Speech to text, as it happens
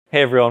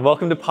Hey everyone,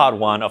 welcome to part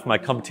 1 of my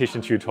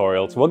competition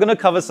tutorials. We're going to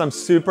cover some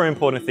super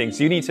important things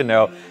you need to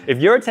know if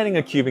you're attending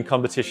a cubing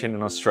competition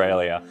in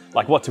Australia,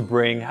 like what to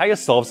bring, how your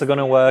solves are going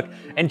to work,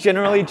 and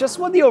generally just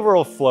what the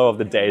overall flow of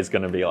the day is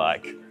going to be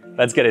like.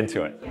 Let's get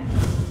into it.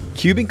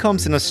 Cubing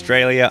comps in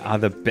Australia are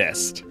the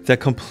best. They're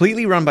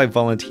completely run by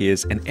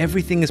volunteers and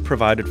everything is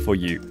provided for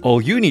you.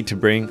 All you need to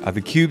bring are the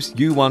cubes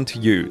you want to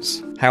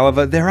use.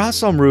 However, there are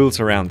some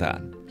rules around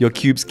that. Your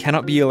cubes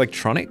cannot be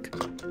electronic.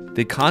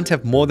 They can't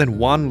have more than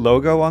one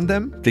logo on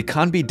them, they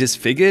can't be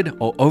disfigured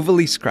or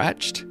overly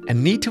scratched,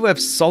 and need to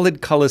have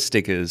solid color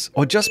stickers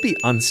or just be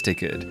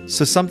unstickered.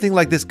 So something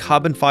like this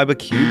carbon fiber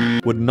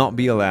cube would not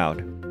be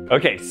allowed.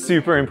 Okay,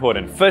 super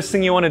important. First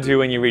thing you want to do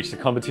when you reach the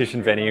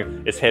competition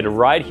venue is head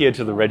right here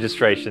to the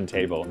registration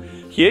table.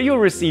 Here you'll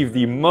receive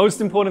the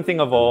most important thing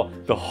of all,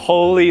 the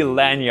holy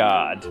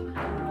lanyard.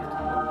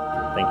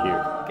 Thank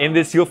you. In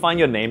this you'll find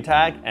your name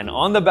tag, and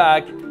on the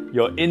back,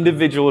 your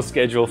individual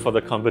schedule for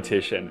the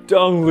competition.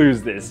 Don't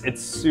lose this,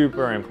 it's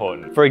super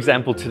important. For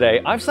example,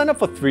 today, I've signed up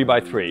for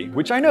 3x3,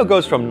 which I know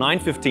goes from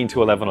 9:15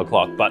 to 11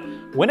 o'clock, but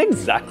when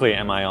exactly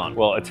am I on?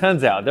 Well, it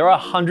turns out there are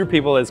 100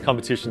 people at this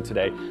competition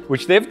today,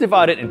 which they've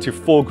divided into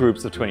 4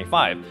 groups of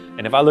 25.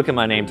 And if I look at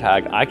my name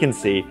tag, I can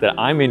see that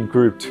I'm in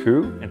group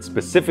 2, and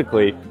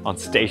specifically on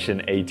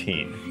station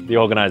 18, the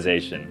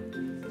organization.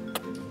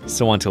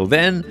 So until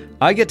then,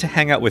 I get to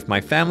hang out with my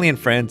family and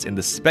friends in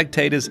the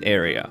spectators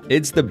area.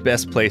 It's the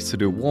best place to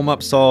do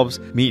warm-up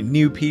solves, meet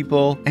new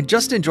people, and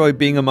just enjoy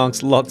being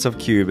amongst lots of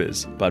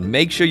cubers. But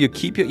make sure you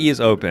keep your ears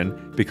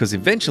open, because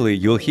eventually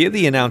you'll hear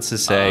the announcer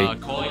say,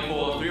 calling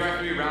for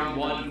 3x3 round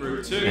 1,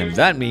 group 2. And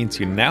that means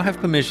you now have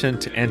permission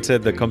to enter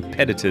the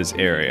competitors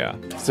area.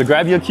 So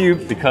grab your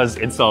cube because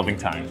it's solving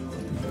time.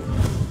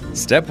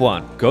 Step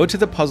 1. Go to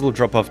the puzzle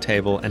drop-off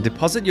table and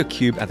deposit your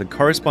cube at the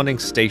corresponding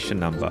station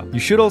number.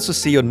 You should also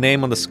see your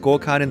name on the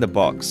scorecard in the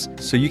box,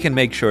 so you can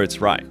make sure it's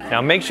right.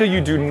 Now make sure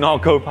you do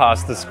not go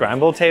past the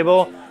scramble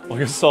table, or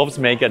your solves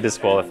may get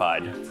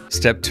disqualified.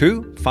 Step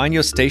 2. Find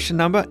your station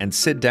number and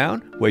sit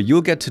down, where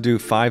you'll get to do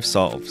 5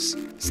 solves.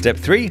 Step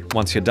 3.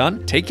 Once you're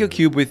done, take your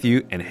cube with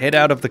you and head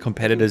out of the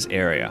competitors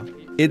area.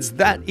 It's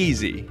that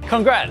easy.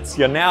 Congrats!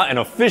 You're now an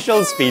official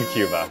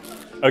Speedcuber.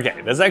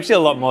 Okay, there's actually a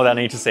lot more that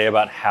I need to say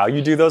about how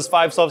you do those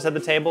 5 solves at the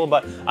table,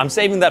 but I'm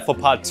saving that for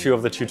part 2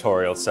 of the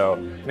tutorial, so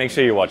make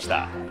sure you watch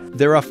that.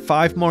 There are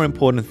 5 more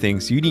important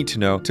things you need to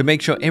know to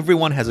make sure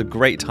everyone has a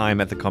great time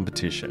at the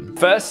competition.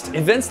 First,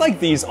 events like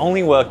these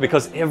only work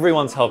because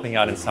everyone's helping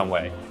out in some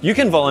way. You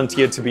can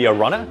volunteer to be a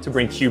runner, to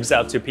bring cubes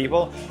out to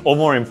people, or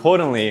more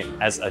importantly,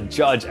 as a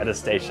judge at a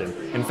station.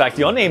 In fact,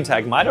 your name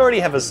tag might already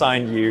have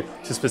assigned you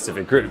to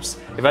specific groups.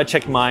 If I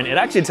check mine, it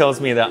actually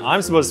tells me that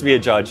I'm supposed to be a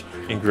judge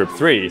in group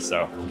 3,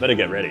 so better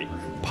get ready.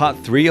 Part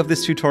 3 of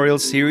this tutorial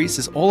series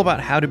is all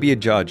about how to be a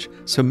judge,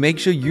 so make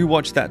sure you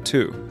watch that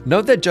too.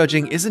 Note that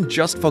judging isn't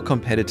just for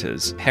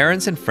competitors.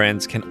 Parents and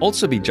friends can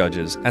also be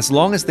judges as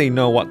long as they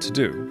know what to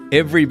do.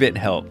 Every bit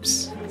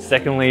helps.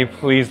 Secondly,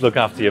 please look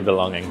after your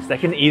belongings. There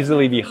can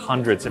easily be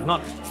hundreds, if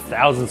not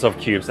thousands of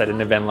cubes at an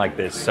event like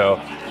this,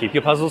 so keep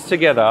your puzzles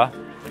together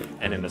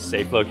and in a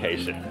safe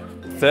location.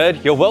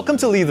 Third, you're welcome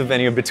to leave the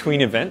venue between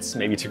events,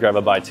 maybe to grab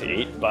a bite to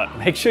eat, but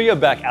make sure you're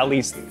back at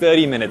least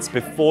 30 minutes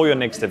before your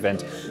next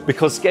event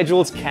because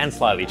schedules can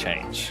slightly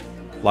change.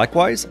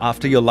 Likewise,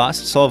 after your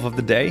last solve of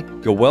the day,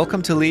 you're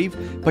welcome to leave,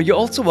 but you're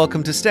also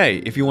welcome to stay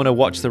if you want to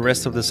watch the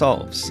rest of the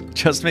solves.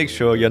 Just make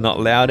sure you're not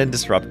loud and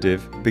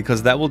disruptive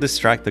because that will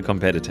distract the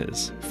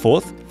competitors.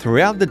 Fourth,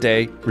 throughout the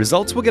day,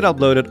 results will get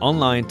uploaded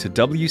online to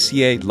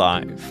WCA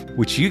Live,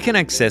 which you can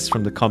access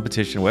from the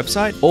competition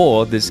website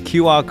or this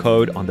QR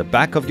code on the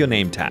back of your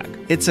name tag.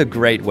 It's a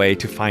great way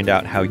to find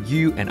out how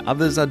you and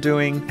others are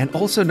doing and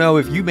also know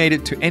if you made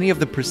it to any of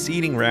the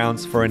preceding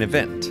rounds for an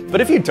event.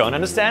 But if you don't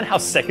understand how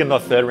second or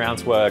third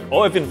rounds work,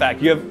 or if in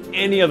fact you have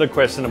any other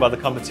question about the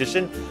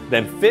competition,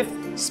 then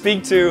 5th,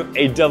 speak to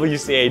a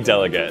WCA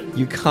delegate.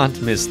 You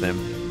can't miss them.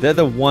 They're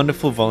the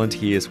wonderful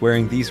volunteers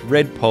wearing these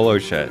red polo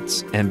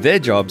shirts, and their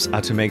jobs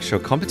are to make sure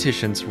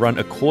competitions run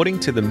according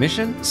to the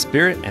mission,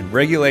 spirit, and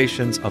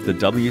regulations of the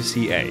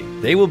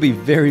WCA. They will be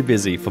very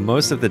busy for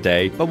most of the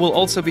day, but will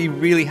also be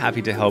really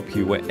happy to help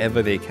you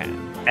wherever they can.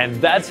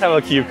 And that's how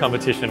a cube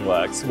competition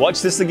works.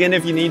 Watch this again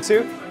if you need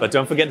to, but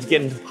don't forget to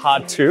get into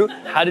part 2,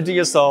 how to do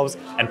your solves,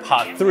 and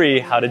part 3,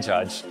 how to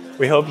judge.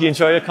 We hope you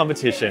enjoy your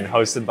competition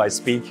hosted by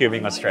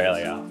Speedcubing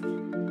Australia.